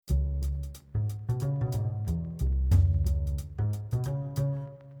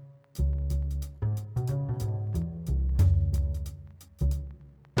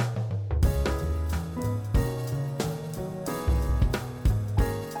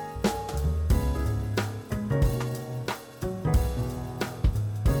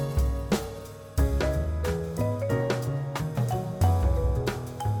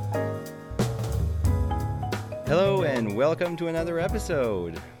Hello and welcome to another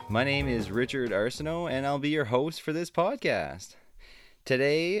episode. My name is Richard Arsenault and I'll be your host for this podcast.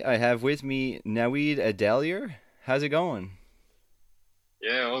 Today I have with me Naweed Adelier. How's it going?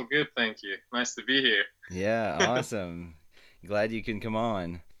 Yeah, all good, thank you. Nice to be here. Yeah, awesome. Glad you can come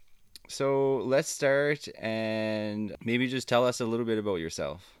on. So let's start and maybe just tell us a little bit about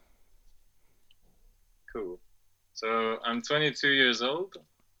yourself. Cool. So I'm 22 years old.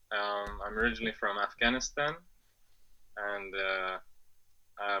 I'm originally from Afghanistan, and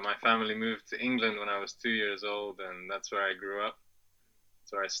my family moved to England when I was 2 years old, and that's where I grew up.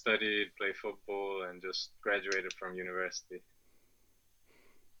 So I studied, played football, and just graduated from university.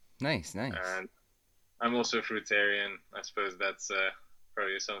 Nice. And I'm also a fruitarian. I suppose that's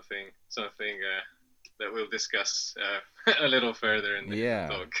probably something that we'll discuss a little further in the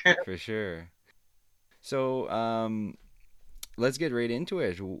talk. For sure. So let's get right into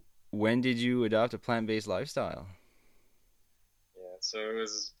it. When did you adopt a plant-based lifestyle? Yeah, so it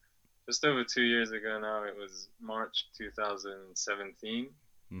was just over 2 years ago now. It was March 2017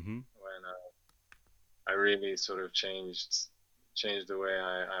 when I really sort of changed the way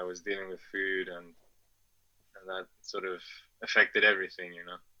I was dealing with food, and that sort of affected everything, you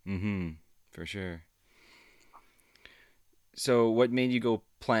know. For sure. So what made you go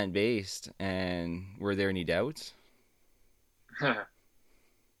plant-based, and were there any doubts?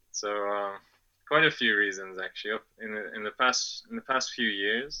 So quite a few reasons actually. In the past few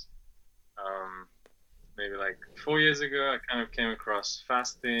years, maybe like 4 years ago, I kind of came across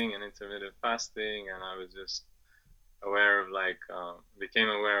fasting and intermittent fasting, and I was just became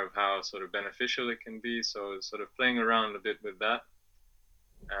aware of how sort of beneficial it can be. So I was sort of playing around a bit with that,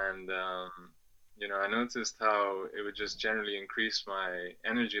 and I noticed how it would just generally increase my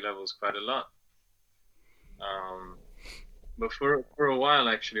energy levels quite a lot. But for a while,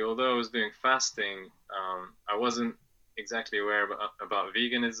 actually, although I was doing fasting, I wasn't exactly aware about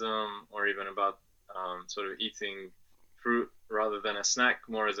veganism, or even about sort of eating fruit rather than a snack,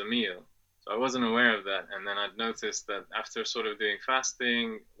 more as a meal. So I wasn't aware of that. And then I'd noticed that after sort of doing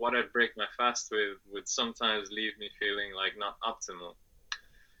fasting, what I'd break my fast with would sometimes leave me feeling like not optimal.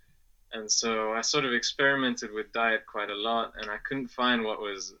 And so I sort of experimented with diet quite a lot, and I couldn't find what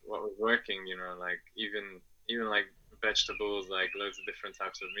was working, like even like vegetables, like loads of different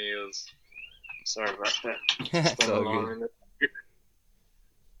types of meals. Sorry about that. It's all good.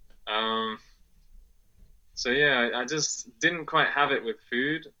 So yeah, I just didn't quite have it with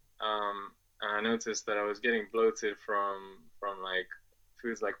food. And I noticed that I was getting bloated from like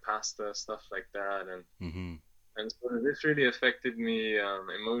foods like pasta, stuff like that, and so this really affected me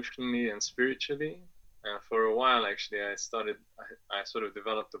emotionally and spiritually. For a while, actually, I sort of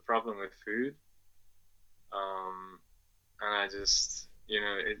developed a problem with food, and I just,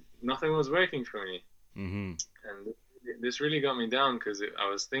 nothing was working for me. And this really got me down, because I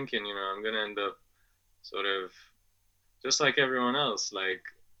was thinking, I'm gonna end up sort of just like everyone else, like,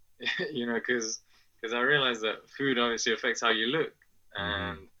 because I realized that food obviously affects how you look,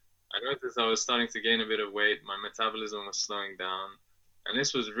 and I noticed I was starting to gain a bit of weight. My metabolism was slowing down, and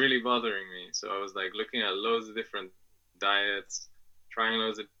this was really bothering me. So I was like looking at loads of different diets, trying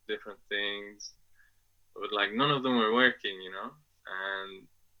loads of different things, but like none of them were working, and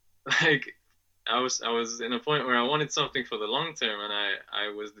like I was in a point where I wanted something for the long term, and I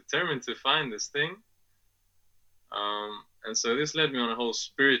was determined to find this thing. And so this led me on a whole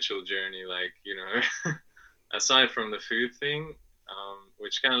spiritual journey, like, aside from the food thing,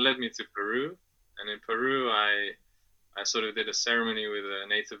 which kind of led me to Peru. And in Peru, I sort of did a ceremony with a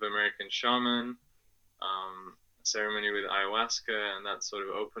Native American shaman, a ceremony with ayahuasca, and that sort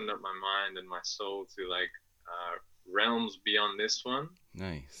of opened up my mind and my soul to like realms beyond this one.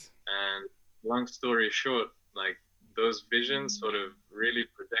 Nice. And long story short, like those visions sort of really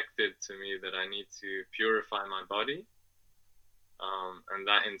projected to me that I need to purify my body, and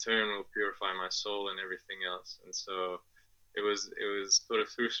that in turn will purify my soul and everything else. And so it was sort of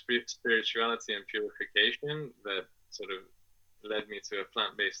through spirituality and purification that sort of led me to a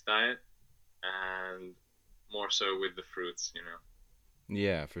plant-based diet, and more so with the fruits,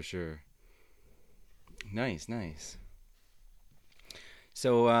 Yeah, for sure. Nice.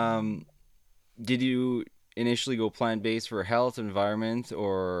 So did you initially go plant-based for health, environment,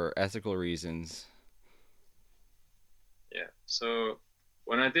 or ethical reasons? Yeah. So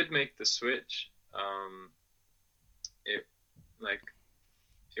when I did make the switch, it like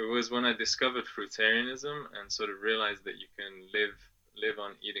it was when I discovered fruitarianism and sort of realized that you can live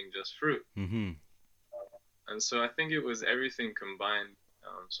on eating just fruit. And so I think it was everything combined,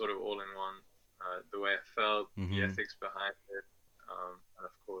 sort of all in one. The way I felt, the ethics behind it, and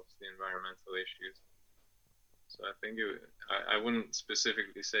of course the environmental issues. So I think I wouldn't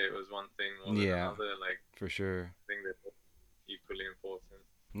specifically say it was one thing more than Yeah, another. Like, for sure. I think they're equally important.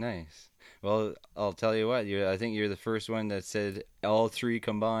 Nice. Well, I'll tell you what. I think you're the first one that said all three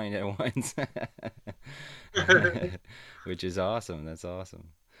combined at once, which is awesome. That's awesome.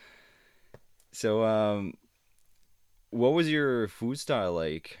 So, what was your food style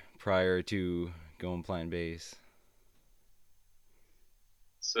like prior to going plant based?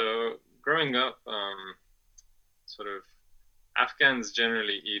 So growing up, sort of Afghans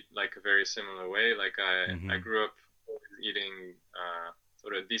generally eat like a very similar way. Like I Mm-hmm. grew up always eating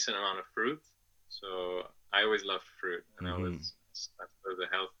sort of a decent amount of fruit. So I always loved fruit, and Mm-hmm. I suppose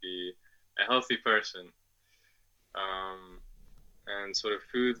a healthy person. Um, and sort of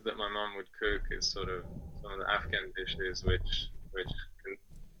foods that my mom would cook is sort of some of the Afghan dishes, which can,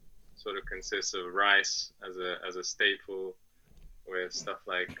 sort of consists of rice as a staple, with stuff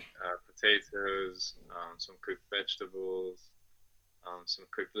like potatoes, some cooked vegetables, some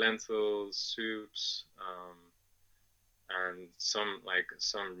cooked lentils, soups, and some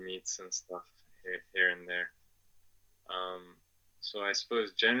meats and stuff here and there. Um, so I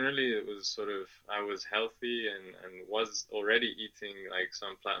suppose generally it was sort of I was healthy and was already eating like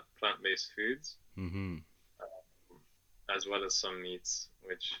some plant based foods, Mm-hmm. as well as some meats,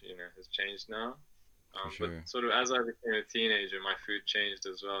 which has changed now. For But sure. sort of as I became a teenager, my food changed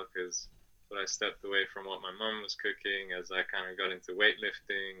as well because I stepped away from what my mom was cooking as I kind of got into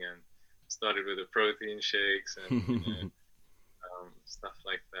weightlifting and started with the protein shakes and stuff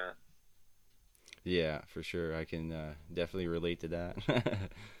like that. Yeah, for sure. I can definitely relate to that.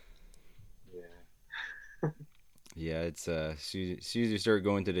 Yeah. Yeah, it's soon as you start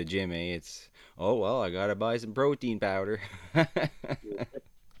going to the gym, it's oh well, I gotta buy some protein powder.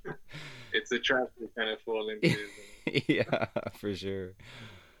 It's a trap you kind of fall into, isn't Yeah, for sure.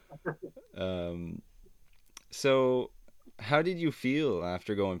 Um, so how did you feel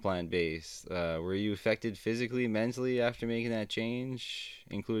after going plant-based? Were you affected physically, mentally after making that change,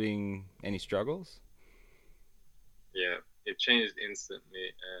 including any struggles? Yeah, it changed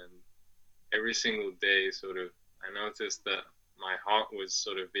instantly, and every single day, sort of, I noticed that my heart was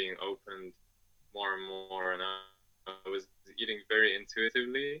sort of being opened more and more, and I was eating very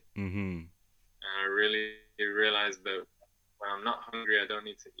intuitively, Mm-hmm. and I really realized that when I'm not hungry, I don't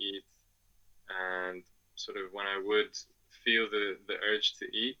need to eat, and sort of when I would feel the urge to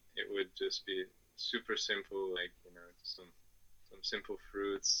eat, it would just be super simple, like some simple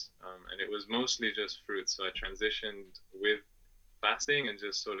fruits, and it was mostly just fruits. So I transitioned with fasting and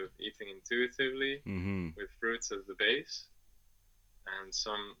just sort of eating intuitively Mm-hmm. with fruits as the base, and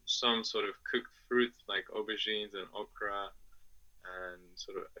some sort of cooked fruit like aubergines and okra, and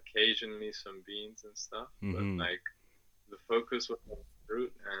sort of occasionally some beans and stuff. But Mm-hmm. like the focus was on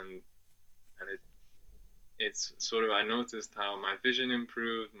fruit, and it's sort of I noticed how my vision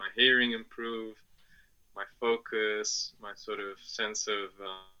improved, my hearing improved, my focus, my sort of sense of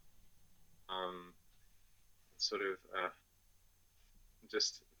um, sort of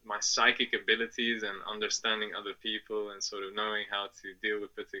just my psychic abilities and understanding other people and sort of knowing how to deal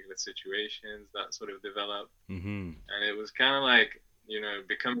with particular situations that sort of developed. Mm-hmm. And it was kind of like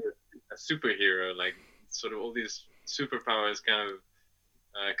becoming a superhero, like sort of all these superpowers kind of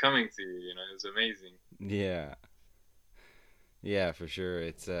coming to you. It was amazing. Yeah. Yeah, for sure.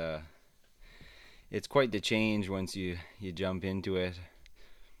 It's quite the change once you jump into it.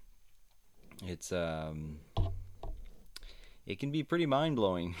 It's it can be pretty mind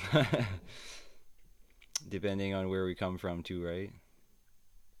blowing, depending on where we come from too, right?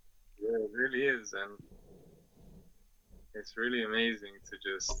 Yeah, it really is, and it's really amazing to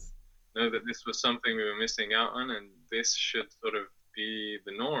just know that this was something we were missing out on, and this should sort of be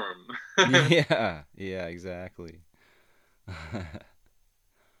the norm. Yeah, yeah, exactly.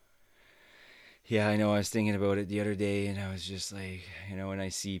 Yeah, I know. I was thinking about it the other day, and I was just like, when I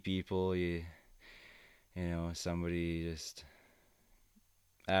see people, somebody just,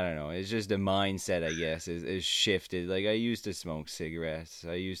 I don't know. It's just the mindset, I guess, is shifted. Like I used to smoke cigarettes,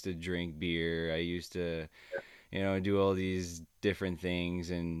 I used to drink beer, I used to do all these different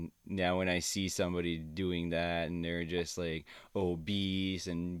things. And now when I see somebody doing that and they're just like obese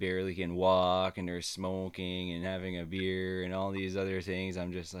and barely can walk and they're smoking and having a beer and all these other things,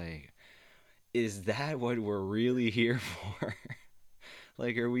 I'm just like, is that what we're really here for?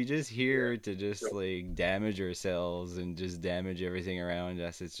 Like, are we just Yeah. here to just like damage ourselves and just damage everything around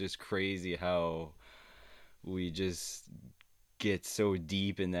us? It's just crazy how we just get so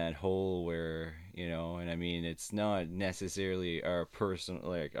deep in that hole where and I mean it's not necessarily our personal,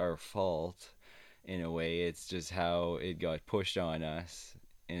 like our fault in a way. It's just how it got pushed on us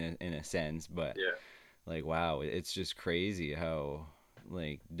in a sense. But Yeah. like wow, it's just crazy how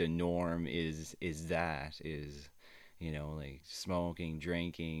like the norm is that is, you know, like smoking,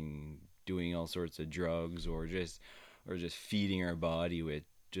 drinking, doing all sorts of drugs, or just feeding our body with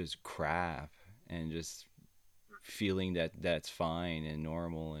just crap, and just feeling that that's fine and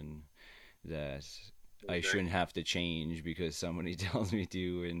normal, and that I shouldn't Exactly. have to change because somebody tells me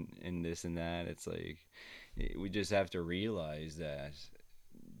to, and this and that. It's like we just have to realize that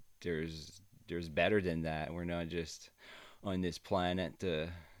there's better than that. We're not just on this planet to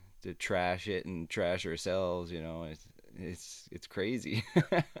trash it and trash ourselves. You know, it's crazy.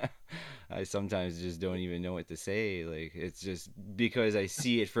 I sometimes just don't even know what to say. Like it's just because I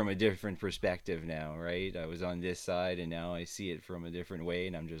see it from a different perspective now, right? I was on this side and now I see it from a different way,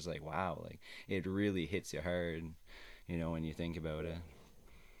 and I'm just like, wow, like it really hits you hard, you know, when you think about it.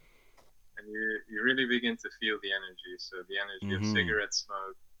 And you really begin to feel the energy. So the energy of Mhm. cigarette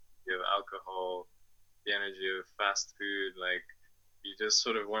smoke, the of alcohol, the energy of fast food. Like you just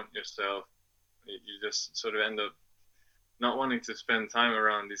sort of want yourself. You just sort of end up not wanting to spend time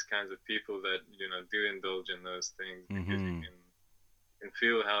around these kinds of people that do indulge in those things because Mhm. you can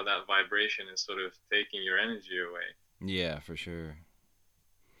feel how that vibration is sort of taking your energy away. Yeah, for sure.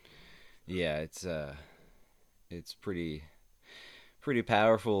 Yeah, it's pretty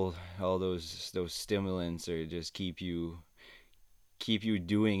powerful. All those stimulants are just keep you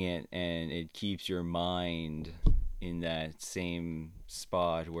doing it, and it keeps your mind in that same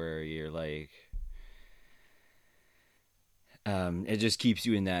spot where you're like it just keeps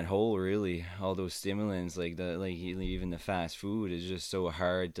you in that hole, really. All those stimulants, like the like even the fast food is just so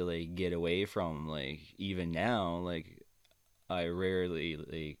hard to like get away from. Like even now, like I rarely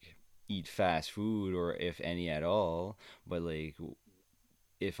like eat fast food, or if any at all, but like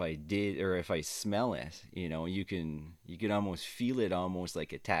if I did, or if I smell it, you know, you can almost feel it, almost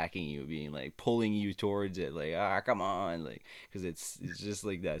like attacking you, being like pulling you towards it, like come on, like because it's just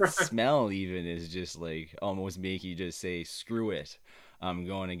like that smell even is just like almost make you just say screw it. I'm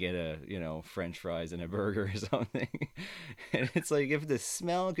going to get a, you know, French fries and a burger or something. And it's like if the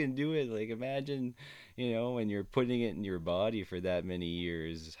smell can do it, like imagine, you know, when you're putting it in your body for that many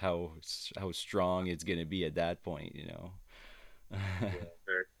years, how strong it's gonna be at that point, you know. Yeah,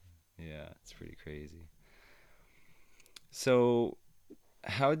 very. Yeah, it's pretty crazy. So,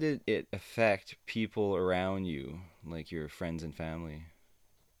 how did it affect people around you, like your friends and family?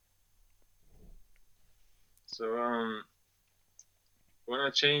 So when I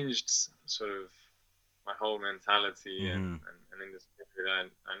changed sort of my whole mentality Mm-hmm. and in this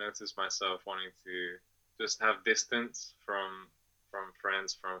period, I noticed myself wanting to just have distance from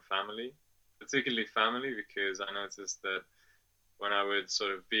friends, from family, particularly family, because I noticed that when I would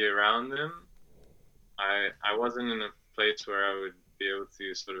sort of be around them, I wasn't in a place where I would be able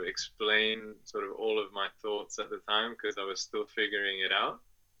to sort of explain sort of all of my thoughts at the time because I was still figuring it out.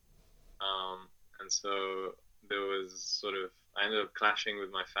 Um, and so there was sort of I ended up clashing with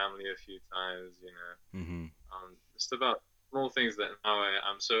my family a few times, Mm-hmm. just about small things that now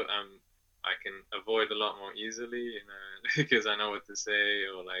I can avoid a lot more easily, because I know what to say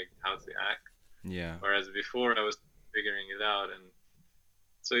or like how to act. Yeah. Whereas before I was figuring it out, and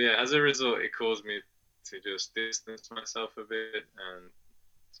so yeah, as a result, it caused me to just distance myself a bit and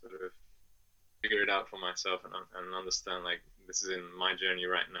sort of figure it out for myself and understand like this is in my journey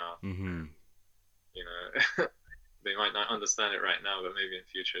right now, Mm-hmm. and you know they might not understand it right now, but maybe in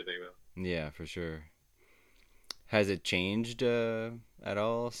future they will. Yeah, for sure. Has it changed at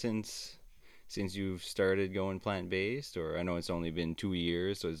all since you've started going plant based? Or I know it's only been 2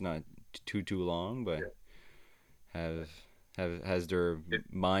 years, so it's not too long, but Yeah. have has their It,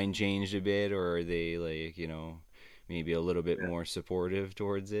 mind changed a bit, or are they like, you know, maybe a little bit yeah, more supportive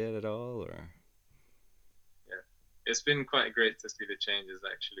towards it at all, or? yeah. It's been quite great to see the changes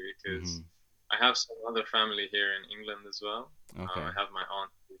actually Mm-hmm. because I have some other family here in England as well. I Okay. have my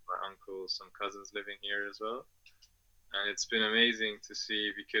aunt, my uncle, some cousins living here as well. And it's been amazing to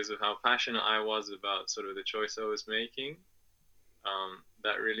see because of how passionate I was about sort of the choice I was making.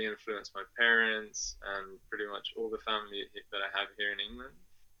 That really influenced my parents and pretty much all the family that I have here in England.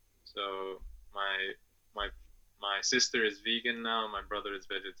 So my my my sister is vegan now. My brother is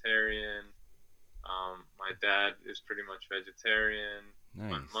vegetarian. My dad is pretty much vegetarian.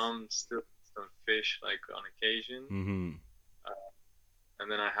 My Nice. mom still eats some fish like on occasion. Mm-hmm. Uh,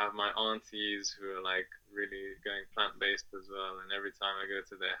 and then I have my aunties who are like really going plant based as well. And every time I go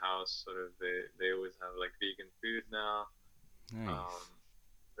to their house, sort of they always have like vegan food now. Um, Nice.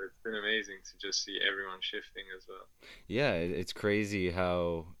 so it's been amazing to just see everyone shifting as well. Yeah, it's crazy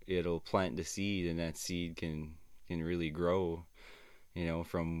how it'll plant the seed, and that seed can really grow. you know,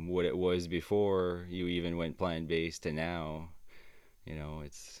 from what it was before you even went plant-based to now. You know,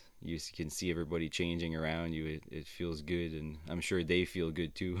 it's you can see everybody changing around you. It feels good, and I'm sure they feel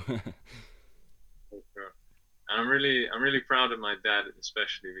good too. For sure. And I'm really proud of my dad,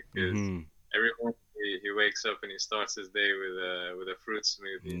 especially because Mm-hmm. every morning he wakes up and he starts his day with a fruit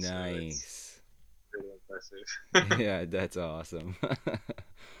smoothie. So it's Nice. really impressive. Yeah, that's awesome.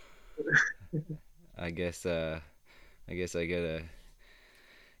 I guess I guess I gotta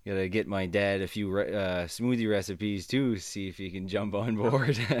get my dad a few smoothie recipes too. See if he can jump on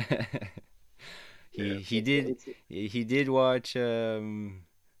board. Yeah, He did he did watch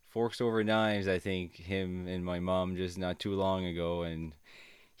Forks Over Knives. I think him and my mom just not too long ago, and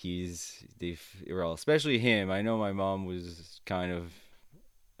well, especially him. I know my mom was kind of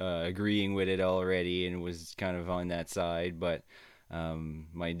agreeing with it already and was kind of on that side, but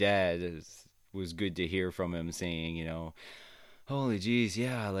my dad was good to hear from him saying, you know, holy jeez,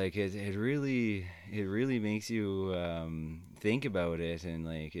 yeah, like it really makes you think about it, and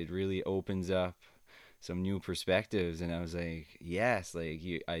like it really opens up some new perspectives. And I was like, yes, like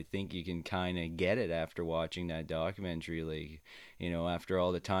I think you can kind of get it after watching that documentary. Like, you know, after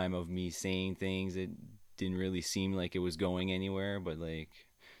all the time of me saying things, it didn't really seem like it was going anywhere, but like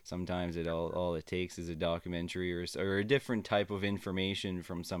sometimes all it takes is a documentary or a different type of information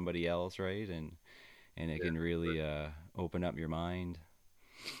from somebody else, right? And it yeah, can really open up your mind.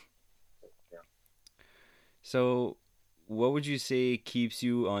 yeah. So, what would you say keeps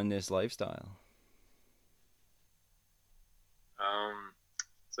you on this lifestyle? Um,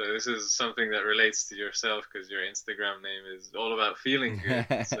 so this is something that relates to yourself because your Instagram name is all about feeling good.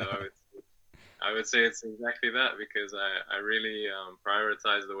 So I would say it's exactly that because I really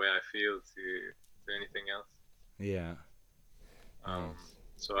prioritize the way I feel to anything else. Yeah, Um, nice.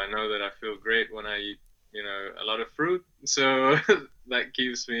 so I know that I feel great when I eat, you know, a lot of fruit. So that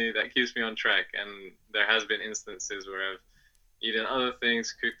keeps me on track. And there has been instances where I've eaten other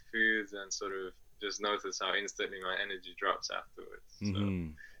things, cooked foods, and sort of just notice how instantly my energy drops afterwards. So Mm-hmm.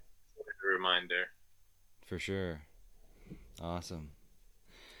 a reminder. For sure. Awesome.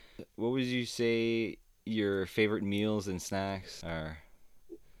 What would you say your favorite meals and snacks are?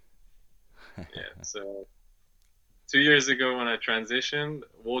 Yeah. So 2 years ago when I transitioned,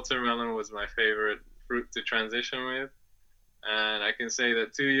 watermelon was my favorite fruit to transition with. And I can say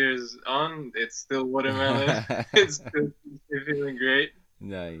that 2 years on, it's still watermelon. It's still feeling great.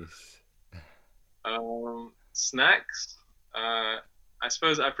 Nice. Snacks. I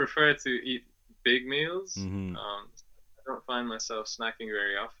suppose I prefer to eat big meals. Mm-hmm. I don't find myself snacking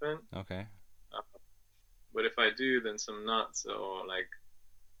very often. Okay. Uh, but if I do, then some nuts or like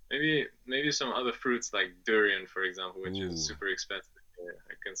maybe some other fruits like durian, for example, which is Ooh. super expensive. Yeah,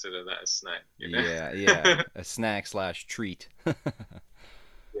 I consider that a snack, you know? Yeah, yeah. A snack slash treat.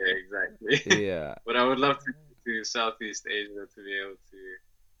 Yeah, exactly. Yeah. But I would love to go to Southeast Asia to be able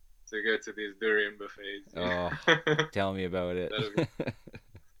to go to these durian buffets. Oh, Yeah. tell me about it. That'll be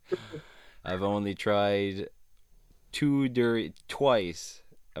I've only tried twice.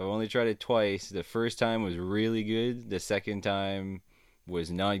 I've only tried it twice. The first time was really good. The second time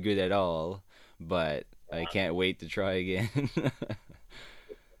was not good at all. But I can't wait to try again. I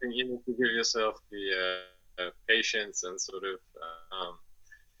think you need to give yourself the patience and sort of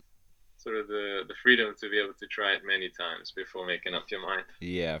the freedom to be able to try it many times before making up your mind.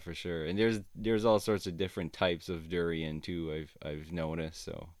 Yeah, for sure. And there's all sorts of different types of durian too. I've noticed.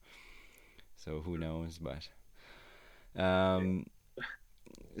 So who knows? But Yeah. um,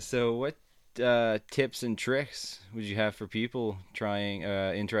 so what tips and tricks would you have for people trying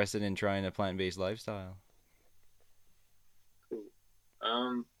interested in trying a plant-based lifestyle? Cool.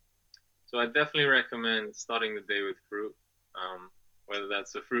 Um, so I definitely recommend starting the day with fruit. Whether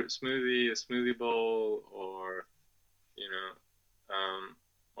that's a fruit smoothie, a smoothie bowl, or you know,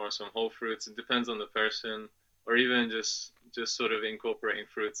 or some whole fruits. It depends on the person, or even just sort of incorporating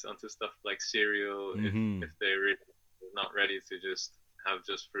fruits onto stuff like cereal Mm-hmm. if they're really not ready to just have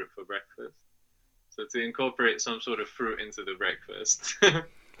just fruit for breakfast. So to incorporate some sort of fruit into the breakfast,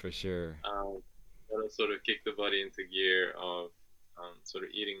 For sure. that'll sort of kick the body into gear of sort of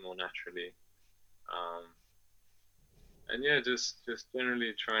eating more naturally. Um, and yeah, just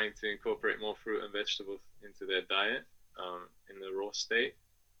generally trying to incorporate more fruit and vegetables into their diet in the raw state.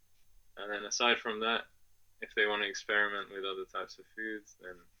 And then aside from that, if they want to experiment with other types of foods,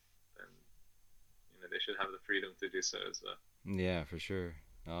 then you know they should have the freedom to do so as well. Yeah, for sure.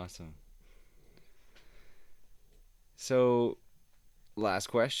 Awesome. So last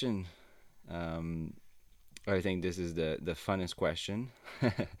question. Um, I think this is the funnest question.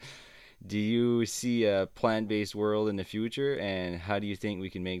 Do you see a plant-based world in the future, and how do you think we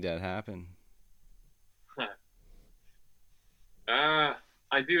can make that happen?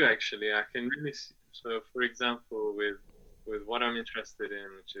 I do actually. I can really see. So, for example, with what I'm interested in,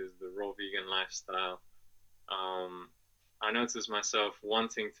 which is the raw vegan lifestyle, um, I noticed myself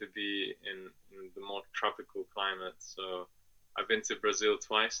wanting to be in the more tropical climate. So, I've been to Brazil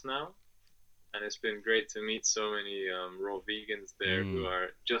twice now, and it's been great to meet so many raw vegans there who Mm.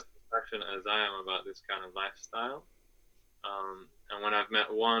 are just as passionate as I am about this kind of lifestyle. And when I've met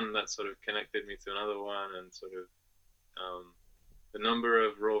one, that sort of connected me to another one, and sort of um, the number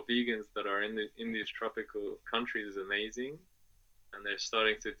of raw vegans that are in these tropical countries is amazing, and they're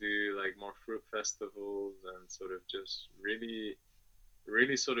starting to do like more fruit festivals and sort of just really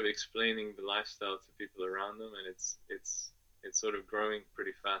sort of explaining the lifestyle to people around them, and it's sort of growing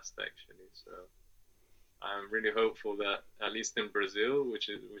pretty fast actually. So I'm really hopeful that at least in Brazil, which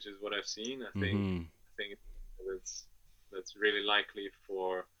is what I've seen, Mm-hmm. I think that's that's really likely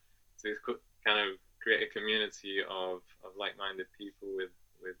for to kind of create a community of like-minded people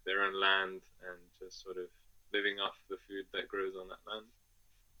with their own land and just sort of living off the food that grows on that land.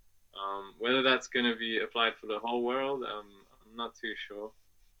 Whether that's going to be applied for the whole world, I'm not too sure.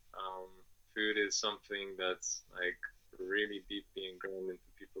 Um, Food is something that's like really deeply ingrained into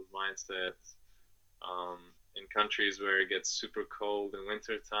people's mindsets. In countries where it gets super cold in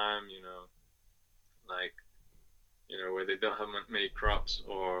wintertime, like where they don't have many crops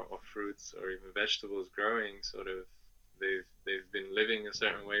or fruits or even vegetables growing, sort of they've been living a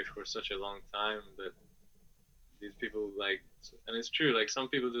certain way for such a long time that these people like, and it's true, like some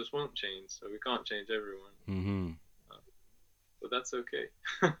people just won't change, so we can't change everyone, Mm-hmm. but that's okay.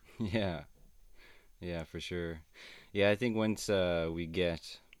 Yeah. Yeah, for sure. Yeah, I think once we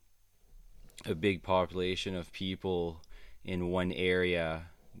get a big population of people in one area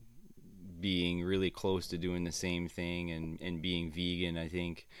being really close to doing the same thing and being vegan, I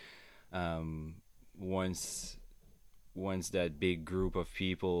think um, once once that big group of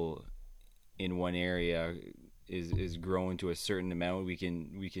people in one area is grown to a certain amount, we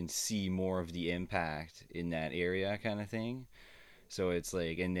can see more of the impact in that area kind of thing. So it's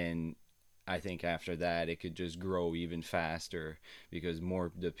like, and then I think after that it could just grow even faster because more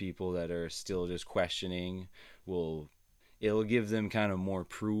the people that are still just questioning will it'll give them kind of more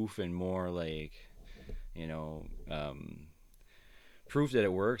proof and more like you know um, proof that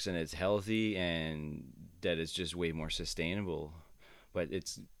it works and it's healthy and that it's just way more sustainable. But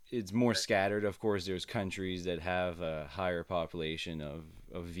it's more scattered. Of course, there's countries that have a higher population of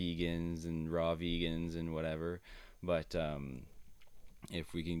vegans and raw vegans and whatever. But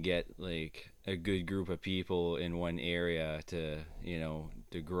if we can get like a good group of people in one area to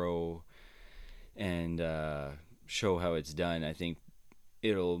grow and show how it's done, I think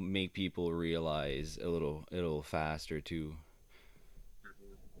it'll make people realize a little faster too.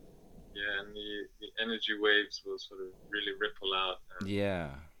 Hmm. Yeah, and the energy waves will sort of really ripple out and Yeah,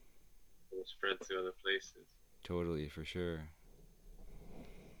 will spread to other places. totally, for sure.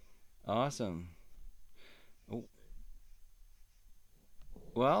 Awesome. Oh,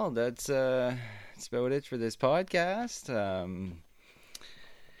 well, that's about it for this podcast.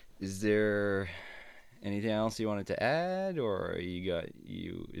 Is there anything else you wanted to add, or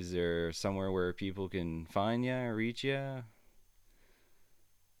is there somewhere where people can find you or reach you?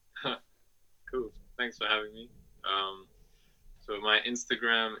 Cool. Thanks for having me. Um, so my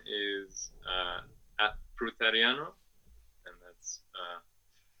Instagram is at Frutariano, and that's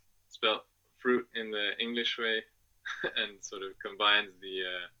spelled fruit in the English way, and sort of combines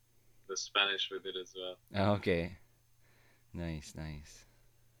the Spanish with it as well. Okay, nice, nice.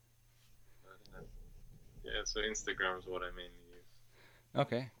 Yeah, so Instagram is what I mainly use.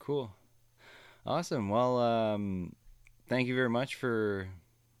 Okay, cool, awesome. Well, thank you very much for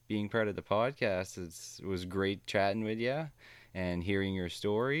being part of the podcast. It was great chatting with you and hearing your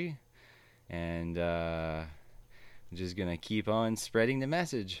story. And I'm just gonna keep on spreading the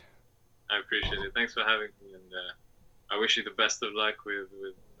message. I appreciate it. Thanks for having me, and I wish you the best of luck with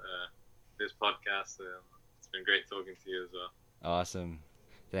this podcast. It's been great talking to you as well. Awesome.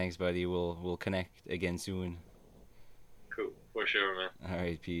 Thanks, buddy. We'll connect again soon. Cool, for sure, man. All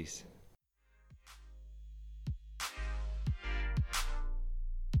right, peace.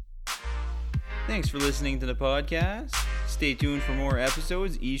 Thanks for listening to the podcast. Stay tuned for more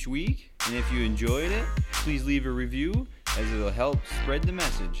episodes each week. And if you enjoyed it, please leave a review as it'll help spread the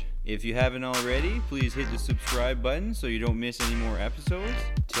message. If you haven't already, please hit the subscribe button so you don't miss any more episodes.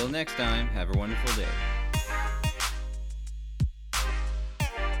 Till next time, have a wonderful day.